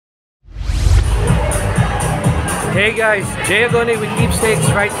Hey guys, Jay Agonoy with Keepsakes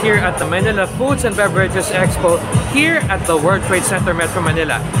right here at the Manila Foods and Beverages Expo here at the World Trade Center, Metro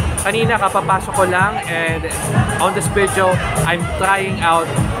Manila. Kanina kapapasok ko lang and on this video, I'm trying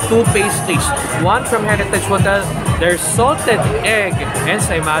out two pastries. One from Heritage Hotel, their salted egg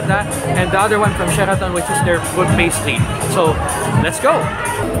ensaymada, and the other one from Sheraton, which is their fruit pastry. So, let's go!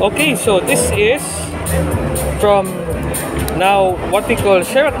 Okay, so this is from now what we call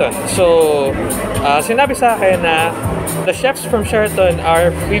Sheraton. So, sinabi sa akin na the chefs from Sheraton are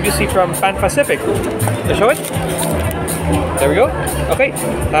previously from Pan Pacific. To show it? There we go. Okay,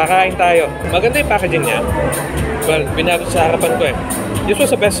 kakain tayo. Maganda yung packaging niya. Well, binabot sa harapan ko eh. This was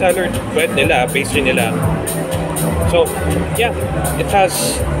a best-seller bread nila, pastry nila. So, yeah, it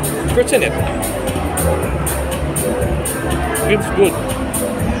has fruits in it. Feels good.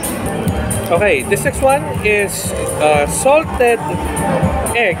 Okay, this next one is salted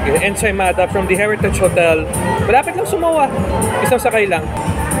egg ensaymada from the Heritage Hotel. Malapit lang sumawa. Isang sakay lang.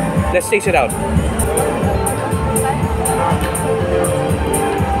 Let's taste it out.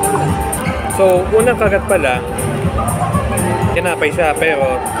 So, unang kagat pa lang, tinapay siya,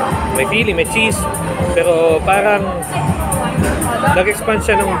 pero may feeling, may cheese, pero parang nag-expand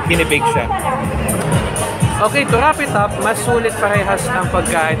siya nung binibake siya. Okay, to wrap it up, mas sulit parehas ang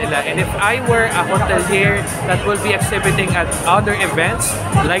pagkain nila. And if I were a hotelier that will be exhibiting at other events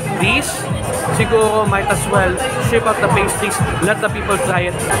like these, siguro might as well ship out the pastries, let the people try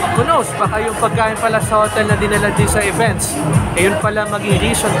it. Who knows, baka yung pagkain pala sa hotel na dinala din sa events, eh yun pala maging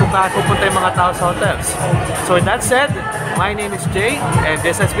reason kung bakit pupunta yung mga tao sa hotels. So with that said, my name is Jay, and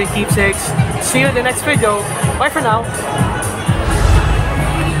this has been Keepsakes. See you in the next video. Bye for now.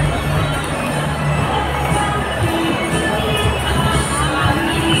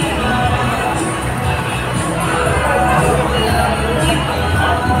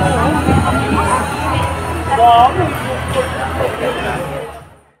 Wow.